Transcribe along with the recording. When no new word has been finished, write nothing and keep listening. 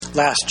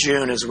last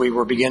June, as we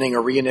were beginning a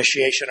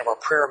reinitiation of our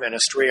prayer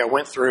ministry, I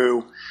went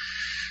through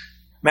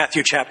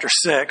Matthew chapter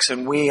 6,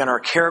 and we and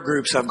our care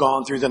groups have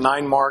gone through the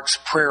 9 Marks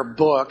prayer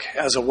book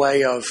as a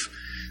way of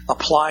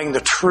applying the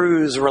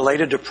truths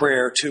related to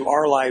prayer to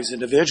our lives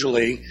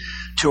individually,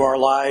 to our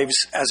lives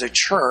as a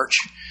church,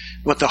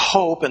 with the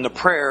hope and the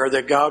prayer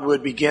that God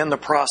would begin the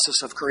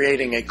process of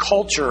creating a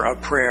culture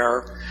of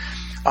prayer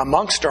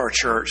amongst our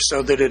church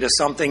so that it is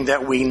something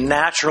that we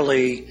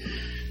naturally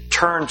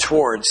turn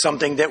towards,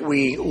 something that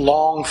we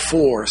long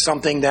for,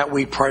 something that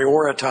we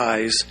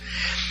prioritize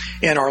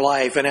in our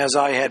life. And as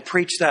I had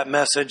preached that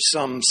message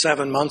some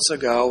 7 months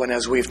ago, and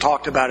as we've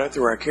talked about it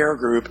through our care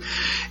group,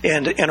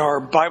 and in our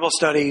Bible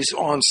studies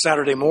on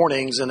Saturday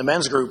mornings in the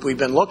men's group, we've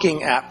been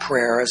looking at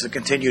prayer as a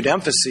continued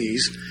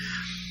emphasis.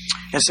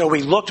 And so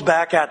we looked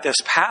back at this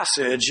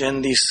passage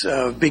and these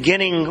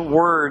beginning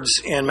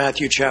words in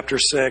Matthew chapter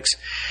 6,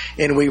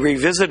 and we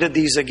revisited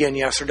these again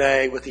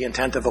yesterday with the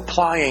intent of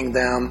applying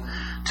them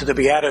to the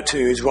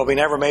Beatitudes. Well, we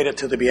never made it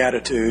to the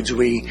Beatitudes.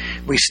 We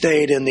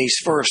stayed in these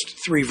first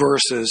 3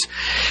 verses.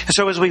 And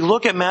so as we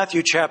look at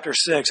Matthew chapter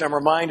 6, I'm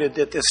reminded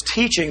that this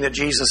teaching that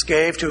Jesus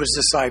gave to his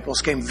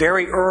disciples came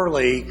very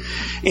early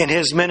in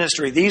his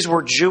ministry. These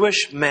were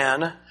Jewish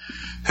men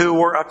who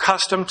were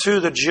accustomed to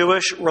the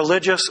Jewish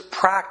religious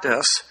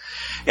practice,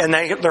 and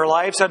their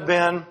lives had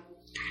been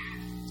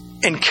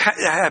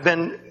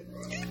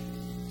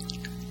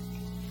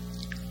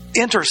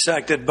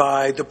intersected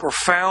by the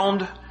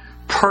profound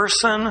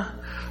person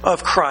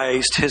of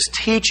Christ, his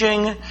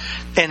teaching,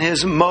 and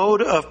his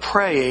mode of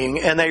praying,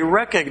 and they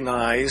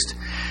recognized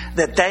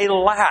that they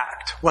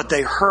lacked what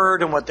they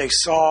heard and what they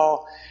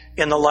saw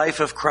in the life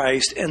of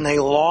Christ, and they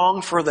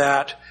longed for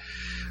that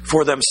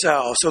for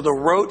themselves. So the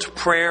rote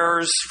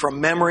prayers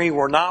from memory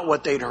were not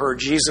what they'd heard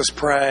Jesus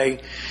pray.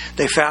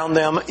 They found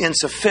them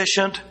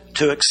insufficient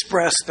to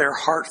express their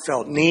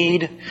heartfelt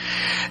need.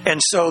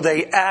 And so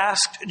they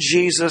asked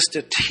Jesus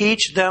to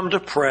teach them to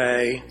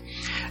pray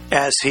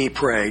as he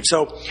prayed.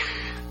 So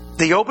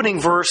the opening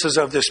verses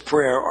of this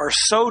prayer are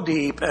so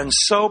deep and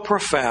so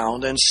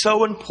profound and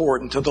so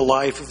important to the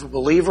life of a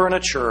believer in a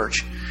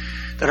church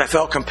that I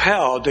felt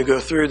compelled to go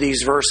through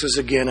these verses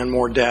again in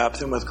more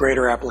depth and with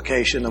greater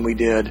application than we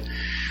did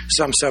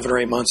some 7 or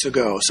 8 months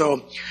ago.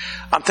 So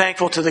I'm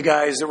thankful to the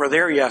guys that were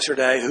there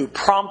yesterday who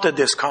prompted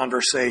this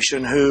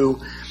conversation,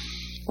 who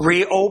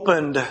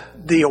reopened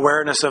the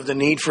awareness of the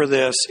need for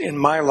this in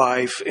my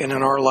life and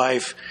in our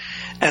life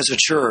as a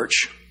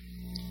church.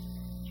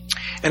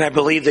 And I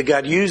believe that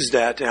God used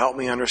that to help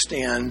me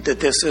understand that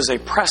this is a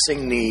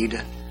pressing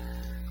need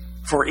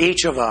for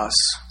each of us,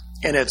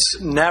 and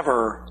it's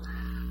never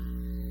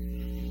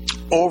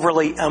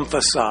overly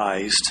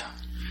emphasized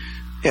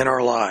in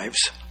our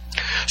lives.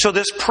 So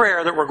this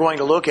prayer that we're going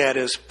to look at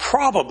is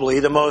probably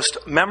the most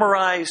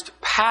memorized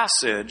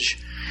passage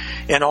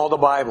in all the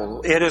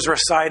Bible. It is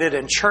recited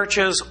in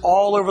churches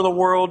all over the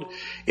world.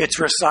 It's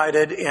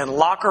recited in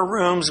locker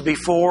rooms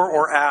before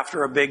or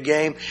after a big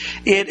game.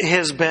 It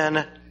has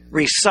been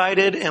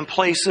recited in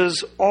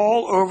places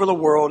all over the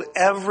world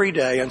every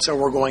day. And so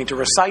we're going to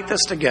recite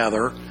this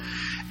together.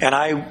 And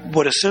I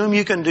would assume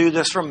you can do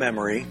this from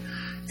memory.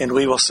 And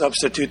we will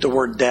substitute the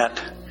word debt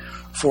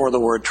for the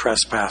word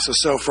trespasses.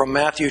 So from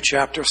Matthew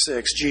chapter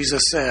 6,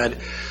 Jesus said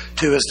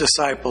to his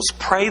disciples,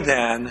 "Pray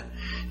then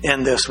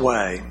in this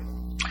way.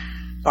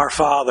 Our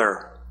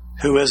Father,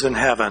 who is in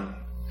heaven,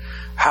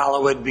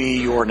 hallowed be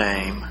your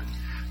name.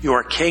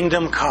 Your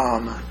kingdom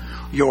come,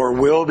 your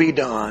will be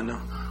done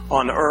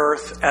on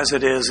earth as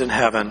it is in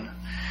heaven.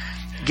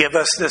 Give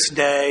us this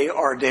day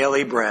our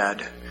daily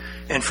bread,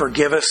 and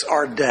forgive us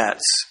our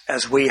debts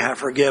as we have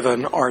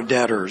forgiven our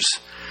debtors.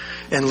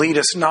 And lead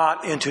us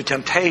not into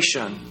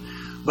temptation,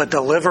 but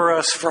deliver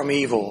us from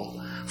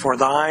evil. For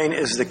thine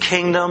is the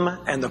kingdom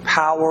and the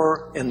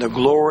power and the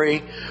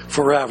glory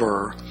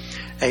forever.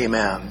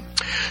 Amen."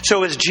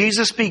 So as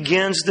Jesus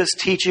begins this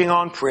teaching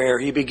on prayer,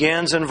 he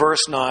begins in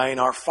verse 9,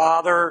 "Our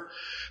Father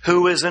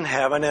who is in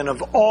heaven." And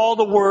of all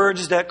the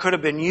words that could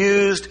have been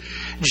used,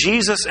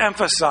 Jesus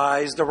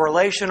emphasized the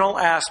relational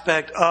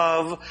aspect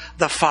of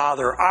the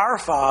Father. Our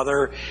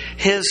Father,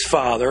 his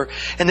Father.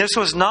 And this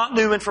was not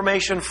new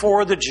information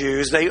for the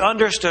Jews. They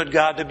understood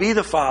God to be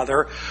the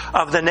Father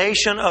of the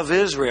nation of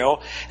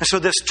Israel. And so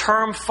this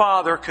term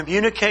Father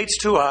communicates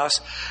to us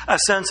a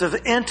sense of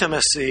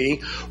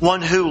intimacy,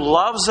 one who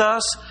loves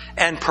us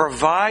and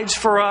provides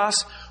for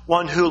us,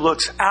 one who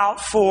looks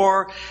out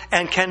for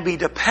and can be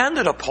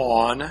depended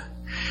upon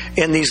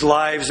in these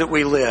lives that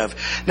we live.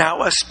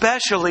 Now,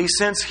 especially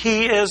since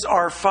he is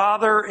our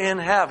Father in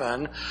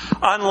heaven,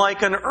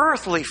 unlike an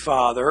earthly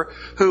father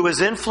who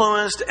is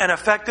influenced and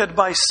affected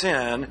by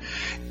sin,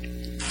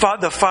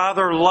 The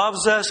Father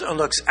loves us and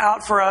looks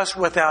out for us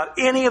without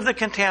any of the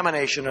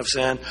contamination of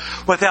sin,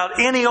 without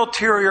any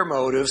ulterior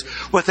motives,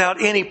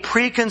 without any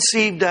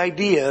preconceived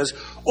ideas,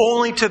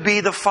 only to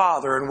be the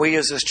Father, and we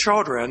as His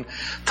children,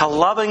 to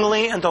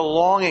lovingly and to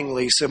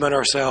longingly submit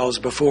ourselves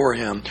before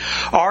Him.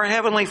 Our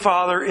Heavenly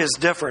Father is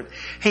different.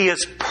 He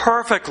is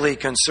perfectly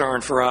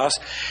concerned for us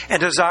and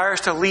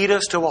desires to lead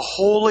us to a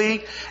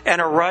holy and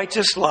a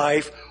righteous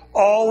life,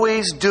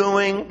 always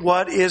doing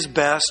what is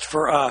best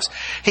for us.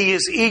 He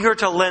is eager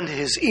to lend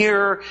His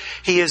ear.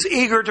 He is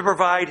eager to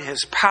provide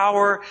His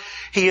power.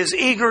 He is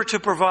eager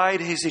to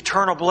provide His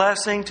eternal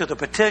blessing to the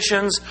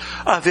petitions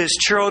of His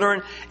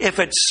children if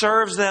it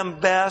serves them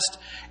best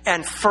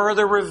and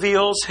further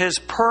reveals His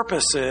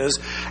purposes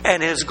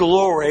and His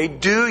glory.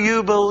 Do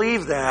you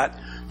believe that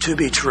to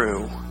be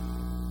true?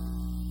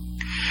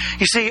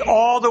 You see,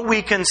 all that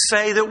we can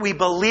say that we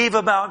believe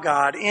about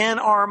God in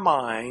our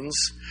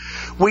minds,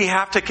 we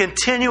have to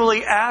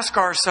continually ask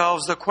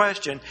ourselves the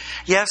question,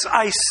 yes,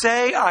 I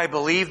say I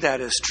believe that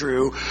is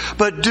true,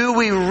 but do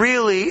we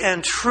really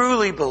and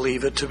truly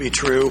believe it to be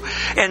true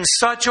in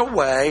such a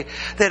way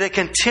that it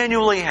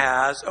continually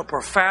has a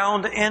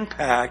profound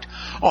impact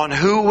on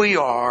who we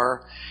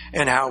are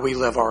and how we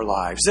live our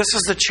lives? This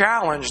is the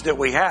challenge that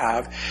we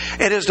have.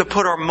 It is to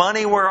put our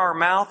money where our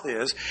mouth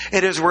is.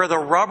 It is where the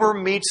rubber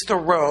meets the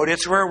road.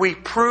 It's where we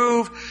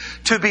prove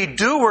to be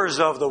doers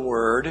of the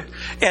Word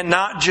and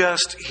not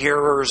just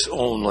hearers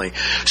only.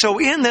 So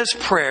in this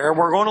prayer,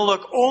 we're going to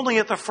look only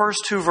at the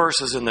first two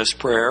verses in this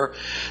prayer.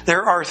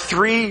 There are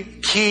three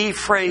key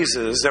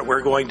phrases that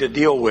we're going to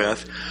deal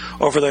with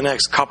over the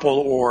next couple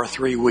or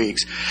 3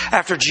 weeks.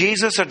 After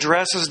Jesus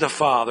addresses the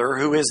Father,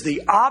 who is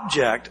the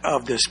object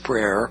of this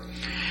prayer,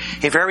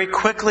 he very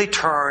quickly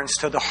turns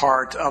to the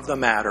heart of the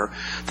matter.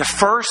 The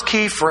first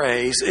key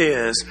phrase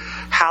is,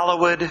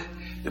 "Hallowed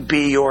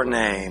be your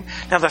name."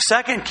 Now, the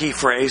second key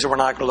phrase that we're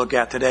not going to look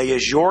at today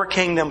is, "Your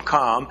kingdom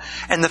come."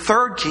 And the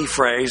third key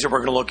phrase that we're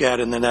going to look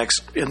at in the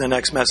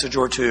next message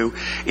or two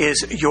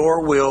is,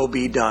 "Your will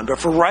be done." But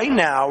for right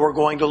now, we're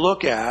going to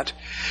look at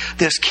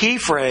this key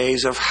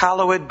phrase of,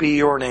 "Hallowed be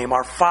your name."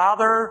 Our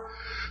Father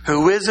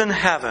who is in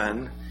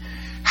heaven,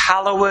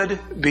 hallowed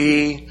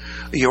be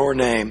your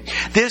name.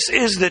 This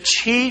is the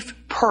chief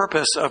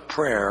purpose of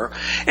prayer,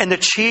 and the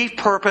chief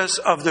purpose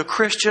of the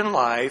Christian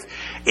life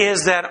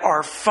is that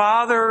our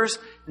Father's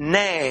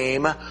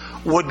name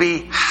would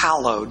be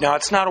hallowed. Now,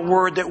 it's not a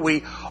word that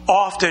we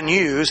often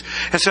use,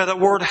 and so the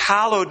word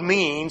hallowed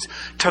means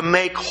to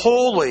make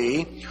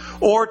holy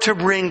or to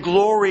bring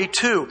glory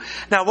to.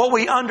 Now, what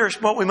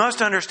we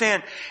must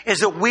understand is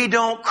that we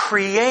don't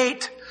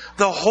create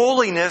the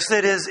holiness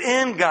that is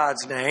in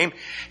God's name.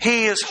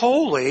 He is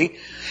holy.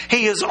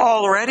 He is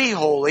already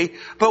holy,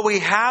 but we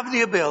have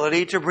the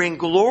ability to bring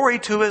glory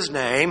to His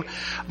name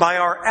by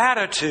our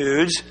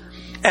attitudes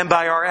and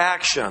by our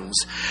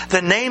actions.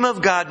 The name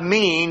of God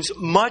means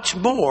much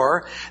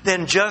more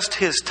than just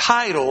His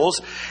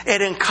titles.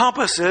 It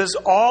encompasses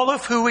all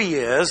of who He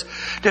is,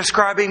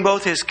 describing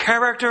both His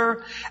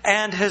character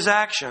and His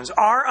actions.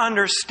 Our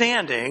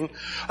understanding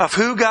of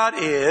who God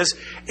is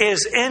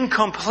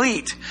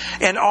incomplete,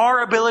 and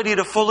our ability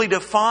to fully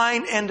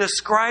define and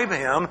describe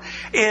Him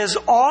is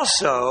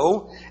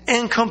also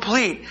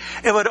incomplete.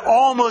 It would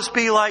almost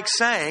be like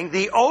saying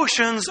the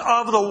oceans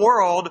of the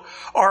world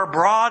are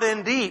broad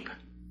and deep.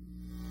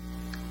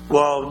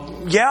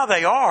 Well, yeah,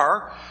 they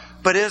are.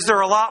 But is there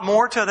a lot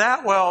more to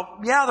that? Well,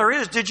 yeah, there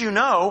is. Did you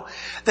know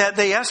that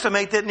they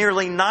estimate that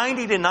nearly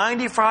 90 to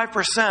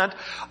 95%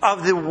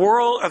 of the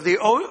world, of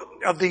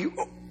the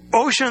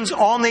oceans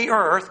on the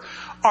earth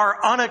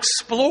are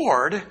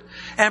unexplored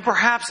and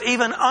perhaps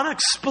even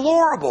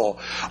unexplorable?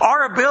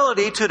 Our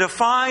ability to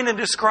define and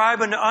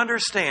describe and to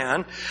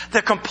understand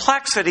the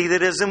complexity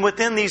that is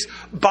within these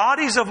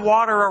bodies of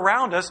water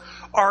around us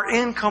are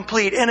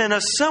incomplete. And in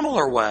a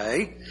similar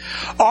way,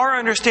 our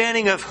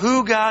understanding of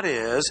who God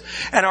is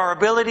and our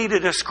ability to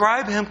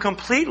describe Him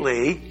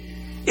completely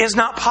is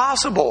not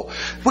possible.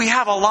 We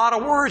have a lot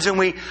of words and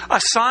we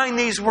assign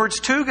these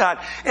words to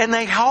God, and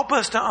they help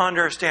us to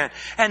understand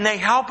and they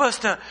help us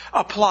to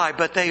apply,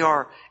 but they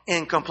are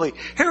incomplete.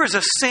 Here is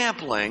a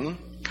sampling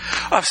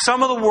of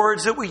some of the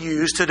words that we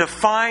use to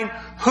define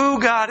who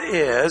God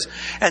is,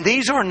 and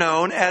these are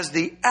known as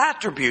the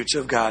attributes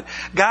of God.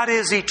 God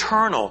is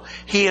eternal.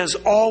 He has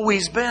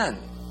always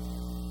been.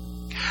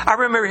 I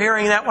remember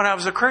hearing that when I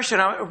was a Christian.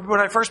 When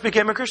I first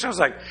became a Christian, I was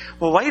like,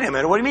 well, wait a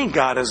minute. What do you mean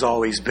God has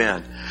always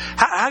been?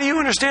 How do you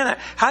understand that?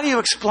 How do you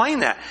explain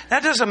that?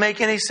 That doesn't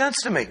make any sense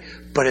to me.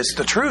 But it's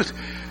the truth.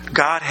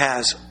 God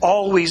has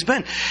always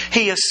been.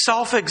 He is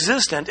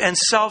self-existent and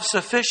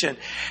self-sufficient.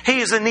 He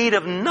is in need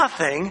of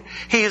nothing.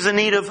 He is in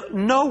need of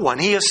no one.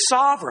 He is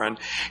sovereign.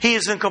 He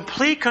is in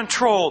complete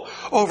control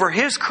over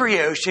His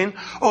creation,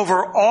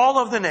 over all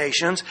of the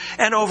nations,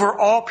 and over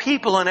all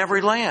people in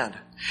every land.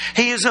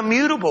 He is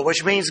immutable,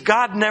 which means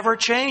God never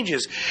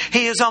changes.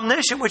 He is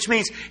omniscient, which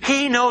means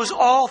He knows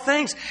all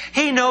things.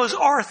 He knows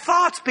our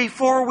thoughts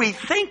before we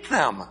think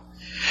them.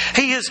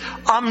 He is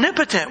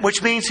omnipotent,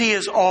 which means He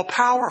is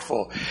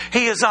all-powerful.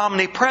 He is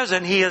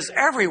omnipresent. He is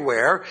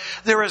everywhere.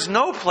 There is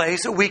no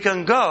place that we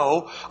can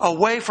go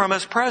away from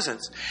His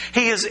presence.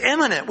 He is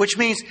immanent, which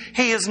means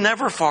He is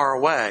never far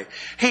away.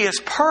 He is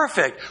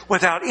perfect,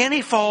 without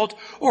any fault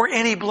or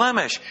any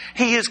blemish.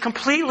 He is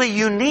completely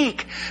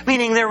unique,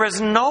 meaning there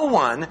is no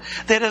one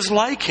that is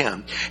like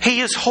Him.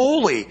 He is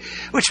holy,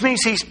 which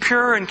means He's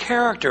pure in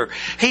character.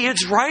 He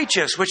is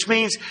righteous, which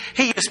means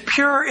He is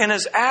pure in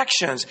His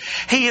actions.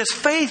 He is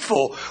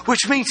faithful,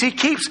 which means He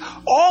keeps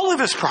all of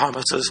His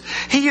promises.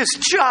 He is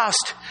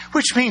just,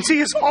 which means He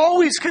is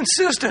always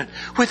consistent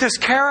with His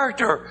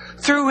character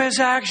through His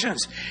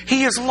actions.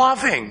 He is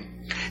loving,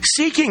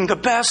 seeking the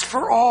best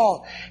for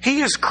all.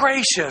 He is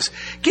gracious,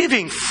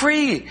 giving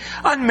free,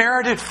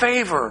 unmerited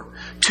favor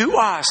to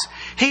us.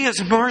 He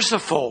is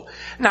merciful,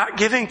 not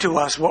giving to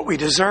us what we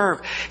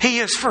deserve. He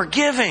is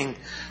forgiving,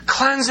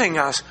 cleansing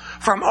us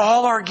from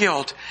all our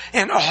guilt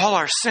and all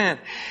our sin.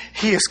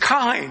 He is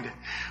kind,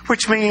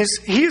 which means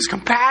He is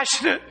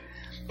compassionate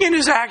in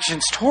His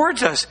actions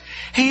towards us.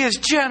 He is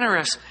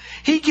generous.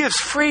 He gives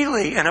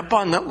freely and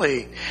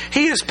abundantly.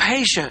 He is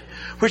patient,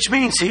 which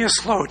means He is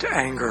slow to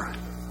anger.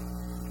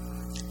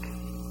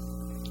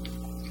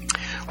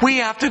 We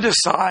have to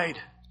decide,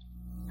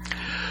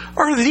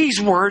 are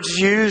these words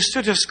used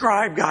to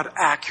describe God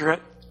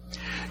accurate?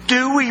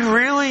 Do we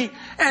really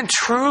and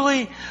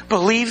truly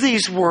believe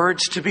these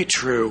words to be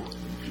true?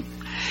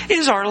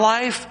 Is our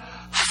life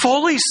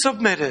fully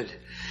submitted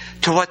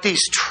to what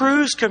these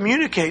truths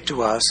communicate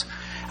to us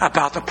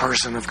about the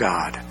person of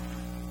God?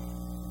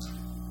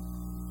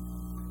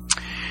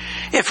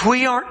 If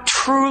we aren't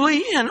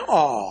truly in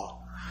awe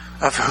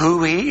of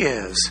who He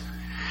is,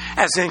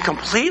 as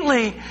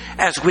incompletely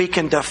as we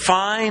can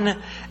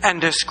define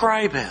and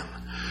describe Him,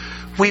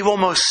 we will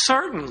most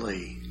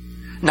certainly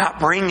not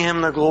bring Him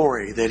the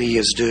glory that He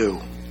is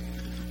due.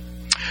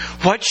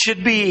 What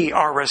should be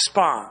our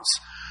response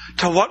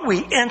to what we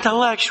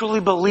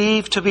intellectually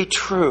believe to be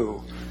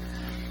true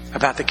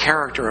about the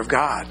character of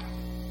God?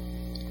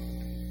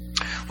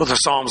 Well, the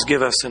Psalms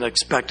give us an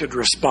expected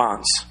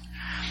response.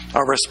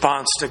 Our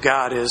response to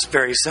God is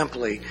very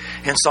simply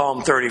in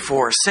Psalm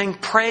 34, sing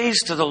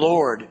praise to the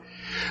Lord,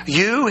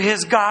 you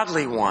His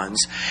godly ones,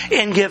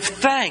 and give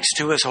thanks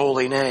to His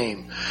holy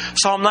name.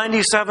 Psalm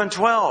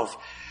 97:12,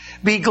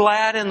 be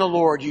glad in the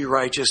Lord, you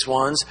righteous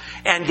ones,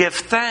 and give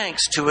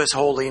thanks to His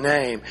holy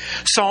name.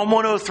 Psalm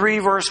 103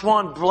 verse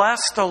 1,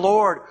 bless the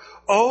Lord,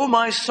 O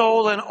my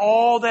soul, and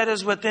all that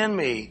is within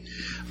me.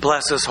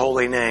 Bless His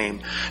holy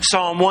name.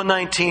 Psalm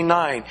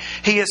 119:9.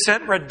 He has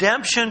sent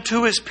redemption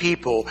to His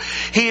people.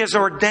 He has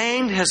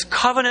ordained His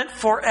covenant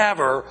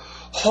forever.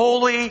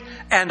 Holy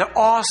and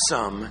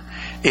awesome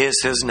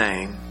is His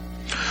name.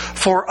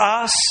 For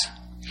us,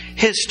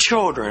 His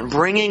children,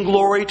 bringing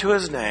glory to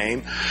His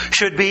name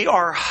should be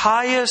our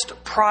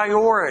highest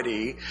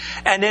priority.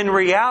 And in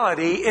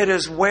reality, it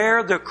is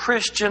where the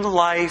Christian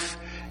life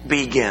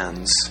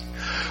begins.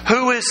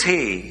 Who is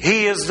He?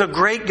 He is the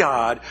great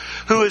God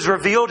who has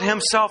revealed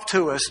Himself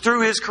to us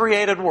through His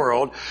created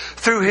world,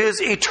 through His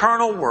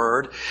eternal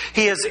Word.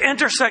 He has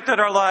intersected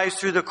our lives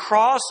through the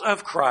cross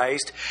of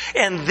Christ.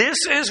 And this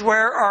is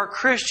where our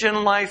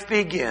Christian life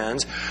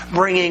begins,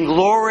 bringing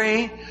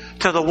glory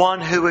to the one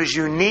who is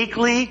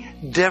uniquely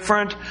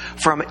different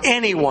from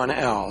anyone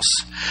else.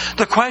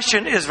 The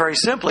question is very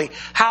simply,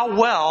 how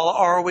well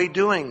are we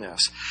doing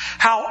this?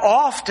 How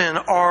often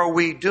are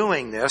we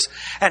doing this?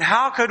 And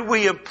how could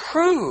we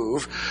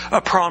improve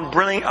upon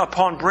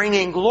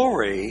bringing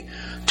glory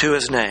to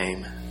His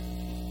name?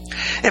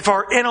 If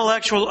our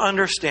intellectual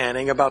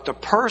understanding about the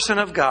person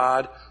of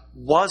God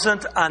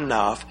wasn't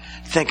enough,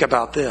 think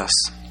about this.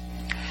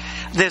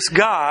 This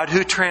God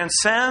who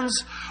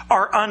transcends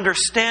our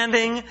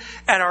understanding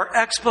and our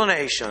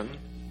explanation,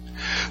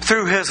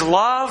 through His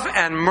love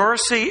and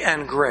mercy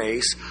and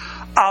grace,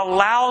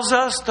 allows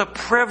us the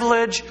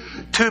privilege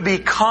to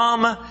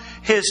become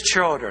His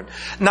children.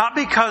 Not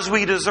because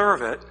we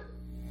deserve it,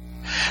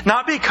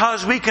 not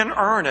because we can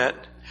earn it,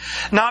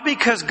 not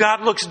because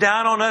God looks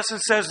down on us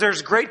and says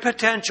there's great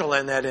potential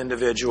in that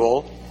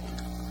individual,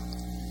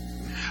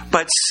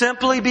 but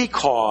simply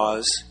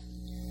because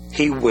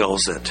He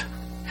wills it.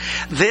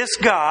 This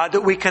God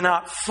that we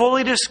cannot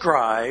fully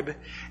describe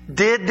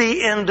did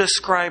the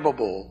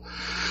indescribable.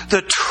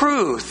 The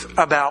truth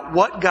about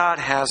what God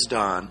has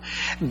done.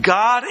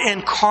 God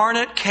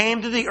incarnate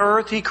came to the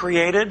earth He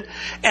created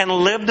and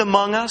lived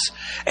among us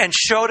and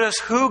showed us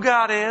who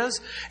God is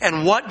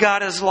and what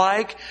God is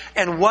like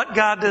and what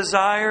God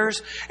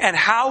desires and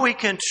how we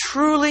can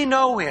truly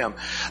know Him.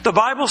 The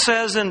Bible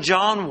says in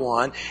John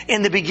 1,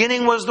 in the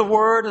beginning was the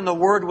Word, and the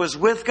Word was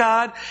with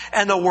God,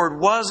 and the Word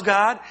was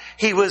God.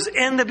 He was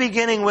in the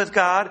beginning with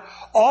God.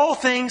 All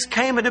things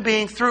came into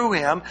being through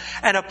Him,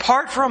 and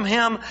apart from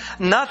Him,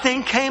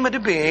 nothing came came into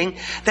being,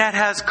 that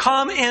has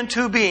come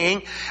into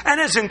being. And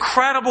as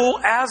incredible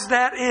as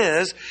that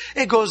is,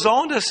 it goes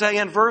on to say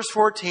in verse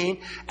 14,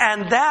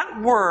 and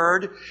that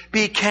Word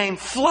became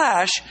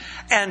flesh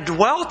and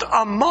dwelt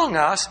among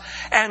us,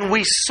 and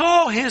we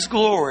saw His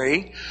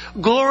glory,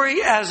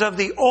 glory as of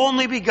the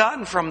only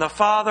begotten from the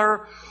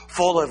Father,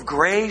 full of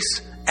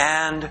grace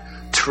and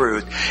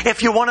truth.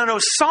 If you want to know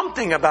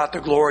something about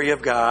the glory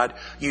of God,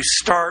 you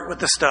start with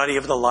the study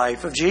of the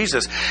life of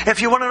Jesus.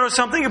 If you want to know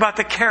something about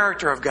the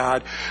character of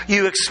God,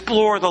 you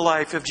explore the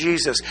life of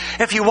Jesus.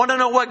 If you want to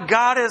know what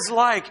God is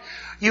like,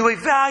 you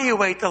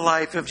evaluate the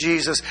life of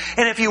Jesus.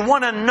 And if you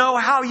want to know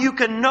how you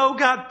can know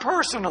God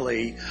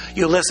personally,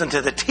 you listen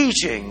to the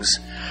teachings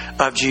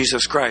of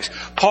Jesus Christ.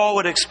 Paul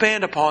would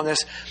expand upon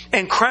this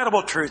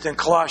incredible truth in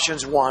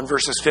Colossians 1,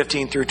 verses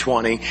 15 through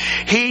 20.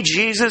 He,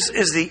 Jesus,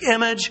 is the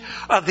image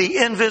of the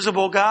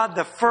invisible God,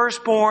 the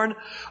firstborn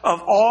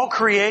of all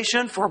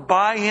creation, for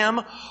by Him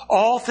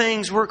all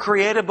things were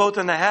created, both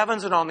in the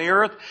heavens and on the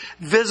earth,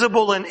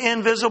 visible and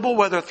invisible,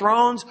 whether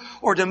thrones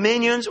or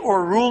dominions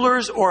or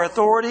rulers or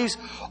authorities.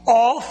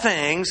 All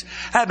things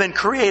have been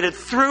created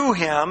through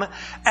Him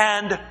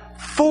and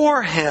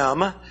for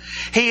Him.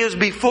 He is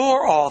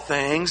before all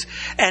things,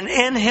 and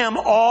in Him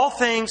all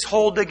things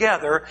hold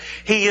together.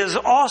 He is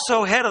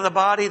also head of the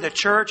body, the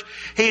church.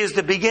 He is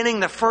the beginning,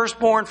 the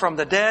firstborn from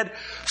the dead,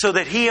 so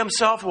that He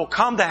Himself will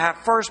come to have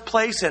first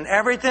place in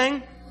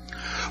everything.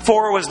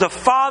 For it was the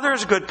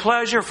Father's good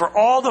pleasure for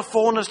all the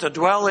fullness to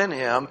dwell in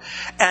Him,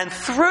 and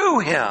through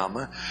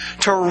Him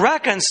to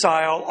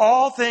reconcile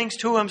all things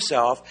to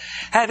Himself,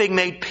 having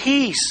made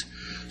peace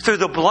through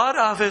the blood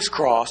of His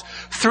cross.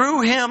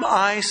 Through Him,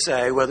 I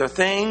say, whether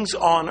things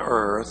on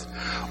earth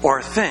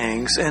or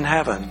things in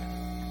heaven.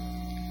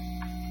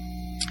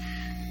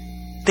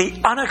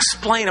 The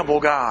unexplainable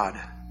God,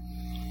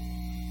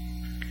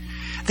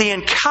 the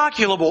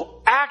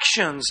incalculable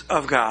actions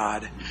of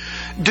God,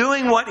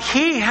 doing what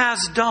He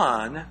has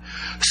done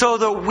so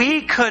that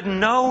we could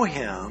know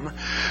Him,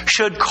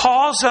 should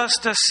cause us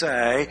to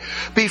say,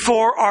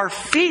 before our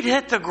feet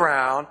hit the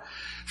ground,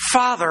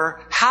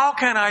 Father, how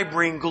can I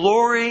bring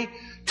glory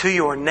to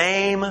Your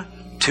name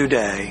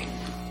today?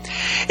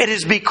 It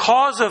is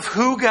because of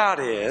who God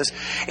is.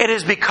 It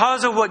is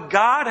because of what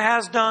God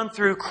has done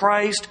through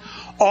Christ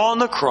on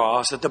the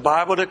cross that the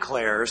Bible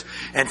declares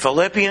in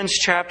Philippians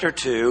chapter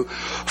 2,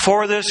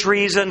 for this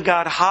reason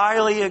God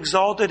highly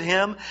exalted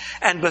Him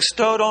and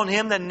bestowed on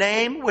Him the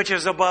name which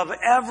is above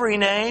every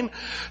name,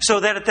 so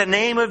that at the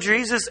name of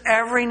Jesus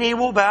every knee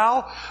will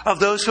bow, of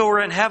those who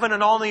are in heaven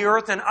and on the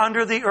earth and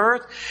under the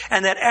earth,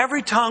 and that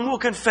every tongue will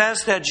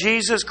confess that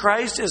Jesus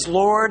Christ is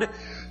Lord,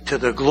 to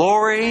the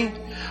glory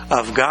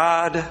of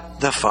God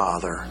the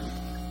Father.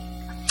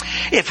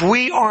 If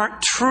we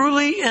aren't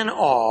truly in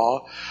awe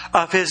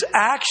of His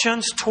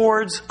actions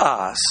towards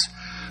us,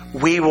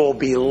 we will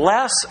be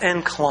less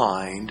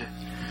inclined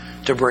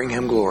to bring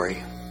Him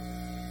glory.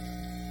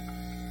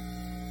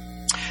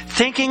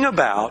 Thinking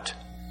about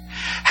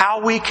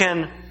how we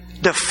can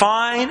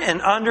define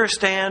and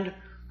understand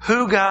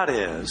who God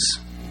is,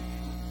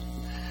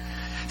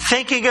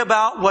 thinking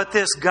about what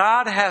this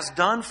God has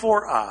done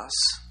for us,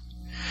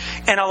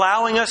 and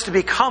allowing us to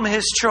become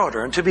His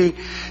children, to be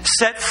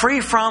set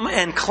free from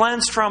and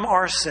cleansed from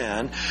our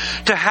sin,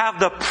 to have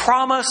the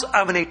promise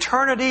of an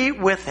eternity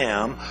with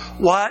Him,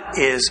 what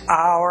is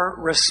our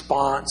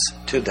response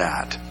to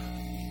that?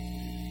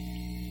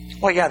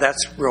 Well, yeah,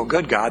 that's real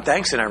good, God.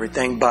 Thanks and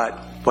everything, but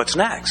what's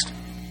next?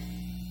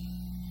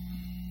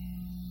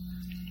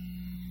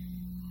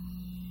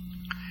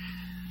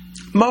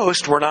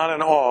 Most were not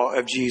in awe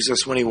of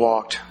Jesus when He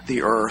walked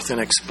the earth and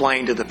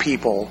explained to the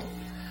people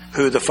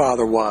who the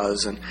Father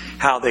was and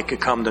how they could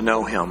come to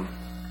know Him.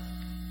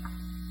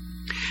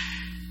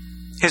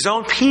 His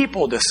own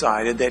people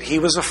decided that He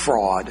was a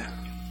fraud.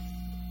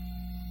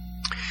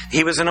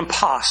 He was an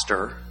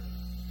imposter.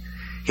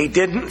 He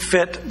didn't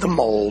fit the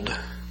mold.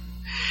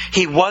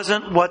 He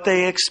wasn't what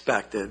they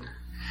expected.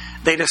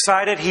 They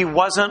decided He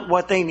wasn't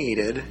what they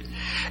needed.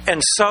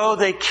 And so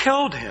they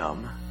killed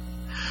Him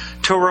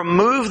to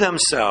remove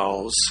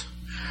themselves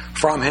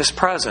from His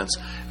presence.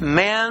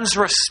 Man's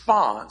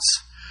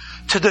response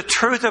to the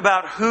truth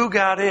about who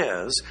God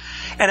is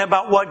and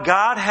about what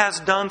God has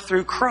done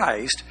through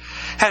Christ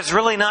has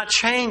really not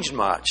changed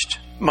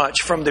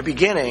much from the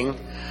beginning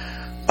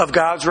of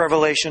God's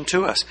revelation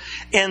to us.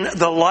 In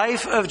the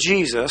life of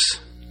Jesus,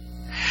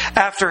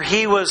 after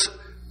He was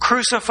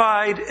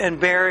crucified and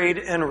buried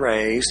and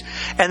raised,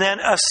 and then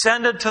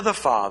ascended to the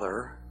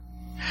Father,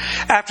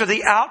 after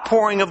the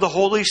outpouring of the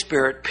Holy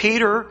Spirit,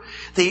 Peter,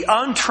 the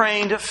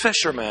untrained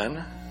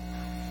fisherman,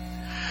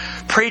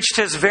 preached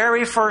his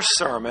very first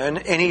sermon,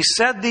 and he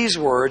said these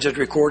words, as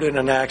recorded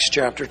in Acts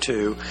chapter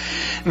 2.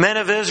 Men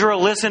of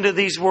Israel, listen to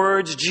these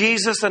words.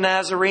 Jesus the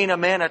Nazarene, a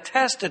man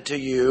attested to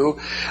you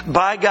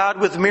by God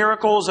with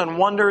miracles and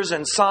wonders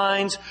and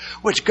signs,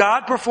 which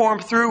God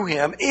performed through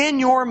Him in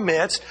your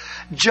midst,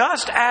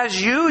 just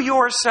as you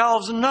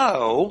yourselves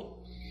know.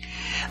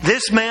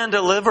 This man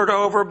delivered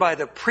over by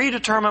the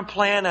predetermined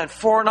plan and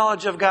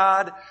foreknowledge of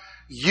God,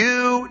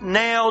 you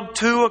nailed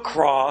to a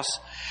cross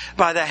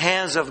by the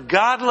hands of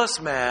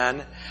godless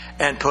man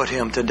and put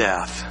him to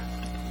death.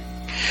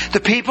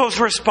 The people's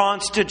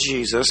response to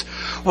Jesus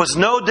was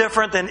no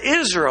different than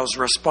Israel's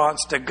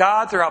response to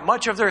God throughout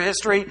much of their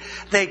history.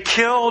 They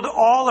killed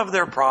all of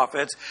their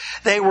prophets.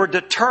 They were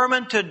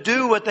determined to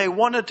do what they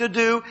wanted to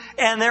do,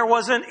 and there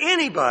wasn't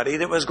anybody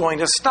that was going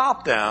to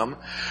stop them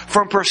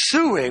from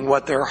pursuing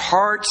what their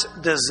heart's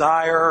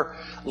desire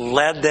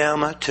led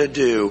them to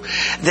do.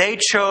 They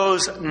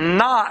chose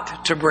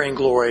not to bring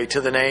glory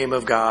to the name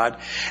of God,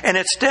 and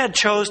instead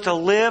chose to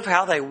live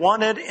how they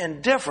wanted,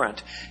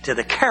 indifferent to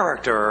the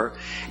character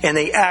and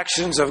the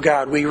actions of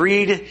God. We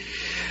read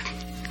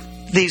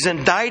these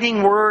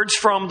indicting words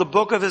from the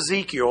book of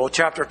Ezekiel,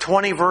 chapter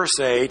 20, verse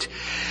 8.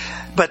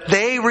 But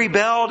they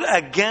rebelled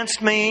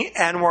against me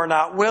and were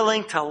not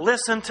willing to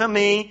listen to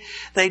me.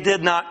 They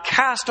did not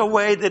cast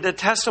away the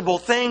detestable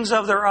things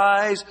of their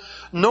eyes,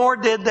 nor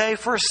did they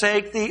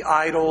forsake the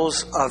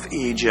idols of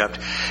Egypt.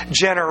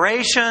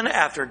 Generation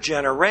after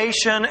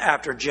generation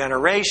after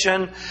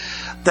generation,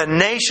 the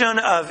nation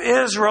of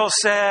Israel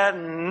said,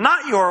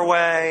 not your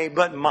way,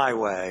 but my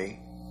way.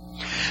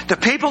 The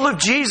people of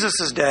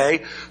Jesus'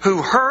 day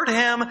who heard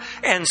him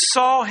and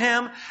saw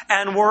him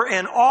and were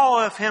in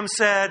awe of him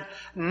said,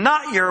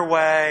 not your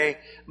way,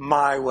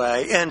 my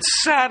way. And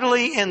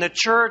sadly, in the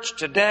church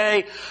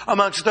today,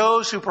 amongst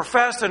those who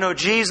profess to know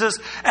Jesus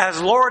as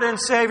Lord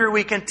and Savior,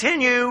 we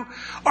continue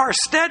our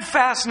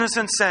steadfastness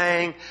in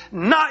saying,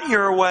 not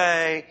your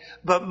way,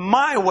 but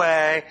my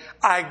way.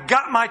 I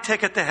got my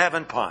ticket to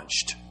heaven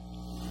punched.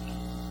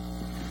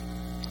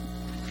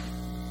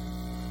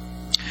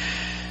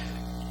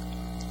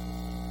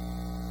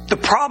 The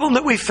problem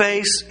that we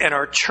face in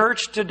our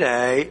church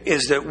today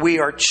is that we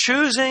are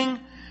choosing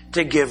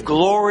to give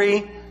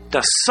glory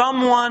to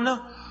someone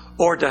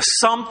or to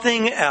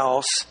something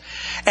else.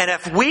 And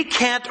if we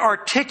can't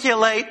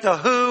articulate the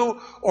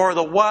who or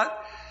the what,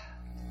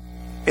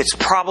 it's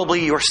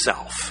probably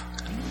yourself.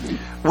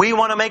 We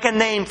want to make a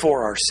name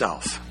for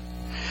ourselves.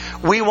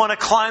 We want to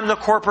climb the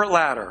corporate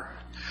ladder.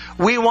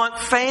 We want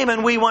fame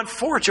and we want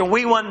fortune.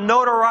 We want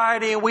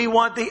notoriety and we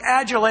want the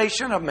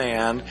adulation of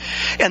man.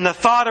 And the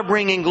thought of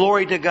bringing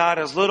glory to God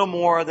is little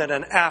more than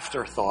an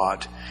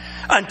afterthought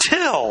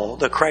until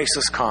the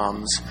crisis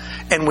comes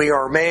and we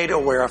are made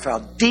aware of how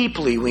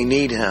deeply we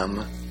need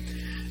Him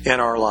in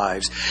our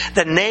lives.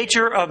 The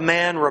nature of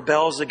man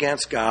rebels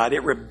against God.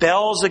 It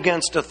rebels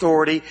against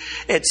authority.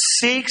 It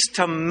seeks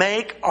to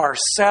make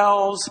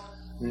ourselves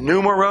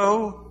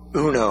numero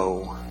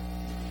uno.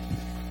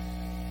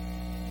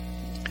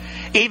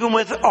 Even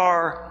with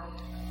our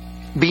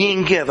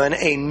being given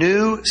a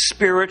new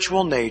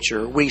spiritual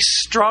nature, we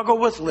struggle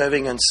with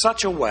living in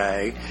such a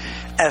way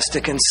as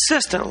to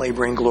consistently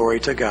bring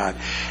glory to God.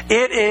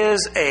 It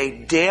is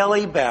a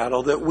daily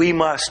battle that we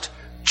must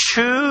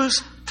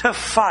choose to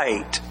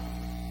fight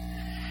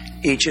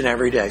each and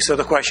every day. So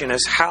the question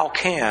is, how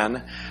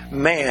can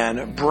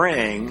man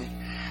bring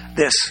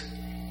this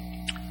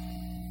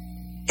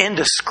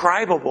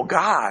indescribable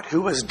God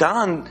who has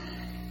done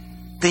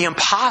the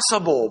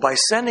impossible by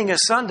sending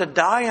His Son to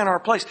die in our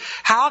place?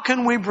 How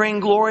can we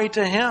bring glory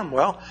to Him?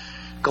 Well,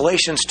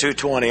 Galatians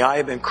 2:20, I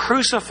have been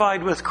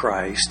crucified with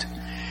Christ,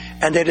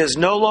 and it is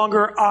no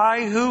longer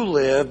I who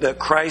live, but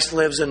Christ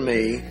lives in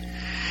me.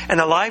 And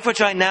the life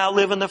which I now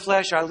live in the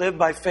flesh, I live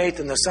by faith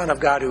in the Son of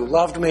God who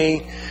loved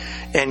me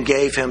and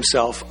gave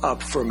Himself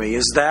up for me.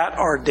 Is that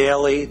our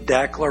daily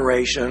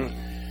declaration?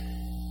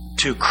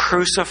 To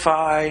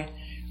crucify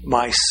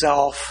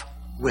myself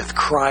with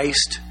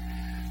Christ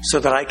so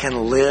that I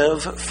can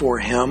live for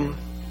Him?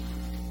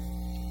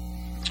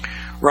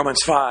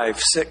 Romans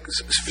 6,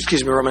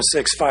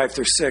 5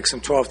 through 6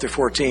 and 12 through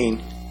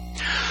 14.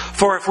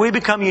 For if we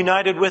become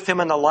united with Him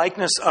in the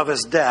likeness of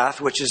His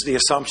death, which is the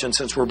assumption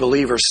since we're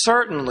believers,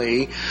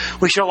 certainly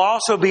we shall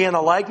also be in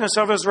the likeness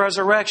of His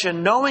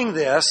resurrection, knowing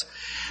this,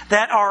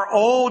 that our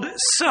old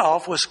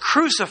self was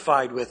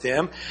crucified with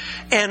Him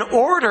in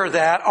order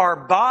that our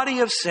body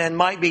of sin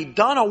might be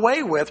done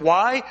away with.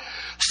 Why?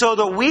 So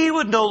that we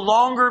would no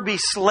longer be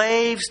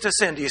slaves to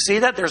sin. Do you see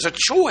that? There's a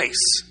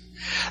choice.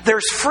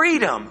 There's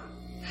freedom.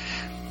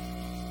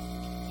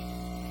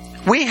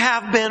 We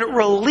have been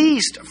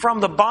released from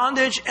the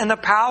bondage and the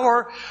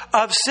power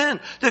of sin.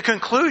 The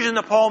conclusion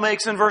that Paul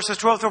makes in verses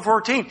 12 through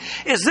 14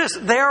 is this: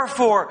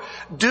 therefore,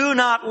 do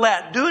not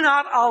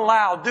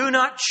allow, do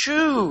not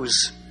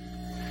choose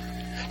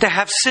to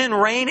have sin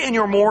reign in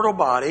your mortal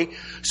body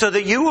so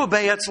that you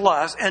obey its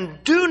lust,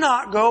 and do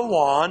not go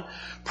on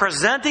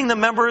presenting the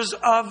members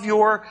of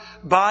your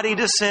body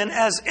to sin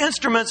as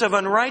instruments of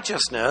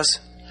unrighteousness,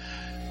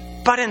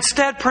 but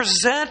instead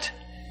present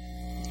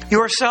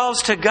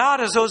yourselves to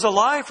God as those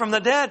alive from the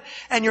dead,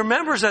 and your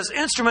members as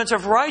instruments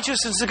of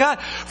righteousness to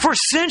God. For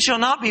sin shall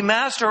not be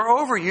master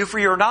over you, for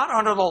you're not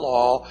under the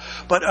law,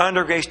 but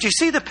under grace. Do you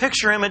see the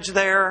picture image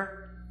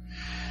there?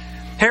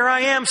 Here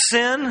I am,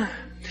 sin.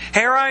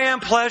 Here I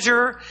am,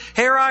 pleasure.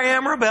 Here I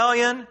am,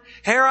 rebellion.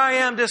 Here I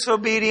am,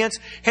 disobedience.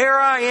 Here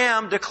I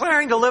am,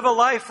 declaring to live a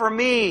life for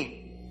me.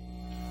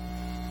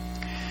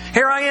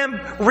 Here I am,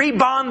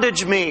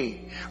 rebondage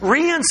me,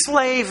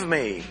 re-enslave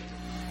me.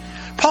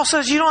 Paul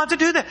says you don't have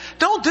to do that.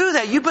 Don't do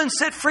that. You've been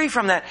set free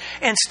from that.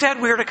 Instead,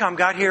 we are to come.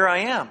 God, here I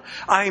am.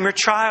 I am your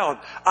child.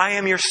 I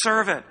am your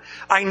servant.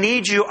 I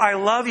need you. I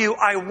love you.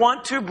 I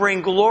want to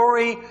bring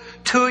glory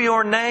to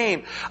your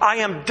name. I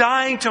am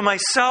dying to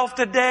myself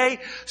today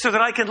so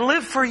that I can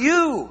live for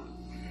you.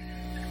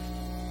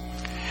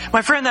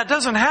 My friend, that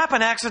doesn't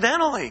happen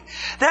accidentally.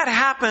 That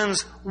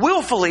happens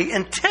willfully,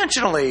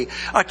 intentionally,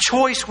 a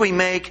choice we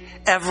make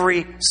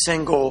every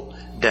single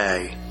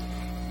day.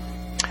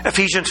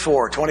 Ephesians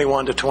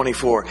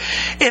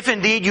 4:21-24. If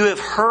indeed you have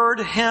heard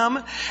Him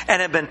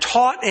and have been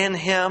taught in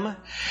Him,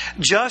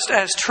 just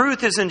as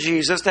truth is in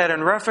Jesus, that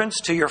in reference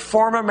to your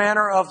former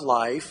manner of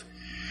life,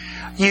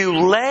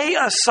 you lay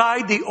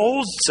aside the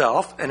old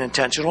self, an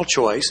intentional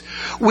choice,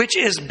 which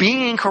is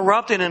being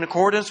corrupted in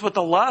accordance with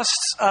the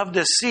lusts of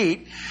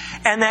deceit,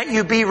 and that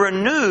you be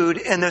renewed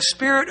in the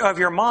spirit of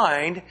your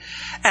mind,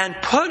 and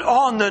put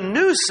on the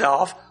new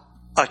self,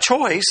 a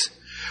choice,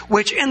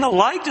 which in the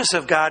likeness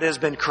of God has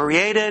been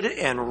created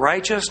in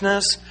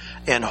righteousness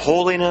and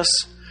holiness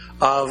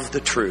of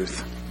the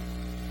truth.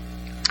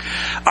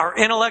 Our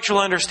intellectual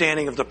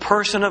understanding of the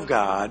person of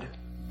God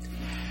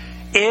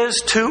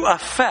is to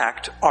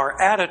affect our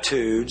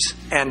attitudes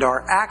and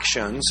our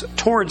actions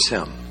towards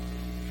Him.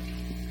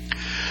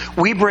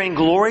 We bring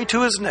glory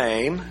to His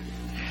name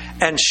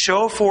and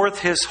show forth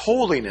His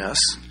holiness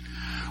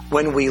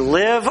when we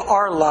live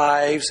our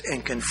lives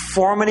in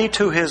conformity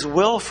to His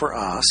will for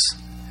us,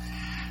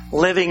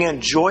 living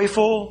in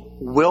joyful,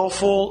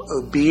 willful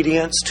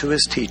obedience to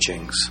His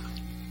teachings.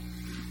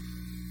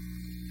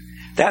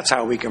 That's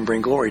how we can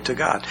bring glory to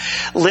God.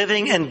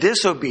 Living in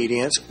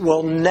disobedience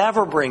will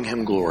never bring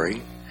Him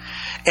glory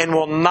and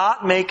will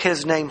not make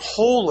His name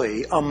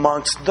holy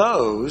amongst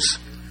those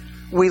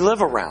we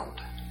live around.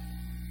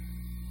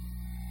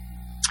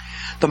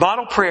 The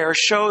model prayer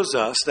shows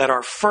us that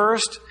our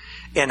first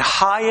and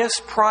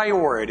highest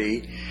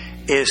priority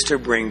is to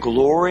bring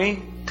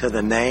glory to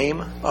the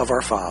name of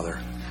our Father.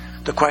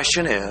 The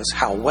question is,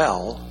 how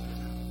well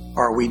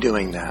are we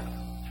doing that?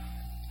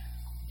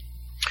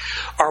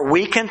 Are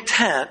we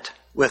content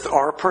with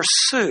our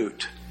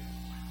pursuit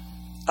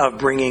of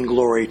bringing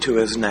glory to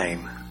His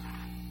name?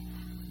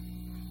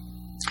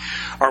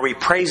 Are we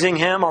praising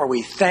Him? Are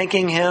we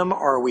thanking Him?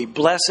 Are we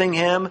blessing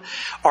Him?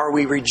 Are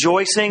we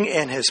rejoicing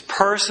in His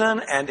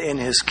person and in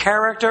His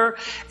character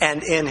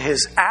and in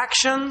His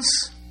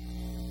actions?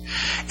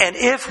 And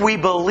if we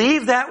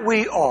believe that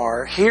we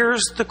are,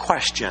 here's the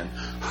question.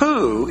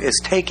 Who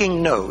is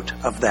taking note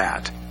of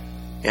that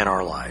in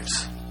our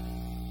lives?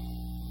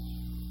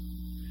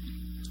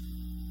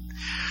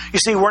 You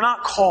see, we're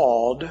not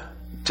called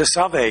to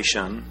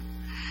salvation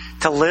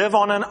to live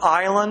on an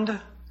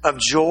island of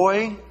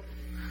joy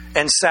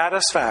and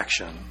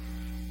satisfaction.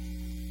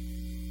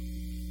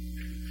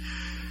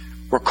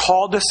 We're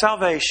called to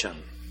salvation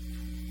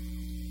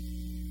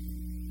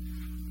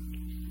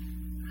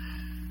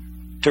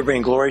to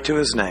bring glory to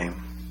His name,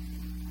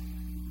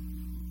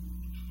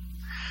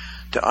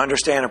 to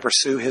understand and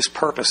pursue His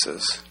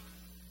purposes,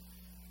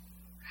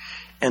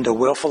 and to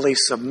willfully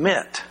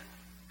submit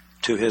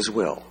to His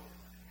will.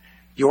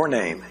 Your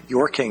name,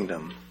 your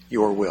kingdom,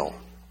 your will.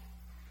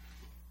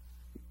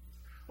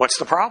 What's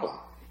the problem?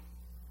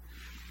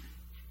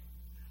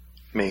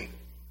 Me.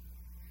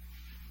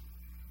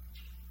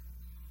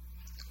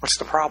 What's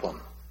the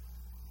problem?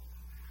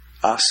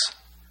 Us.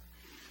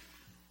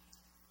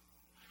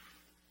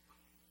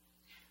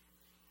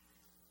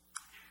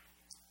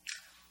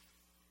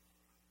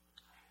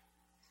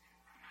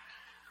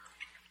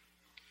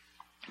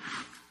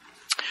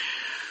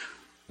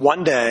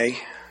 One day,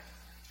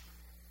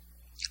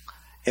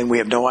 and we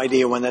have no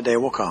idea when that day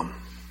will come,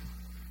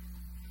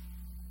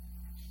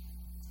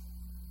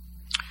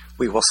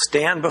 we will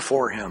stand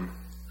before Him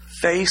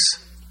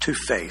face to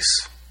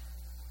face.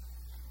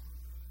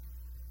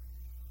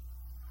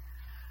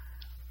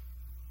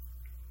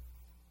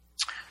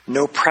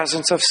 No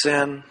presence of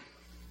sin,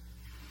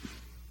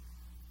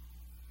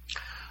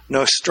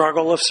 no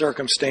struggle of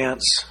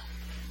circumstance.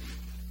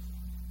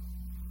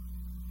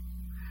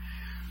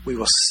 We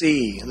will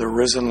see the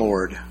risen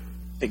Lord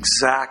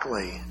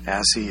exactly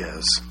as He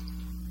is.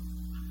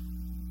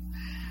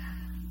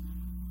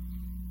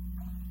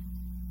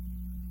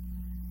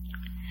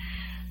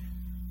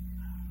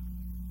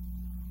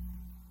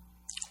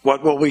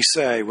 What will we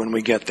say when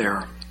we get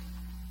there?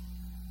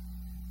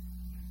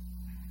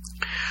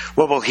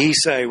 What will He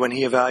say when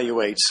He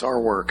evaluates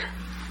our work?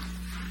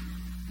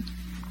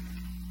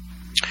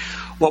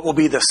 What will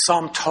be the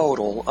sum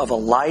total of a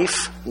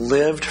life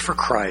lived for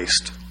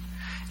Christ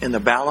in the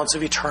balance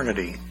of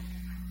eternity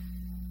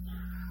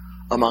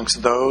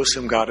amongst those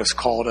whom God has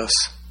called us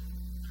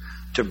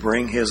to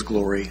bring His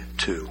glory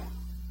to?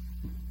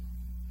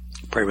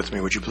 Pray with me,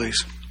 would you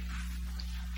please?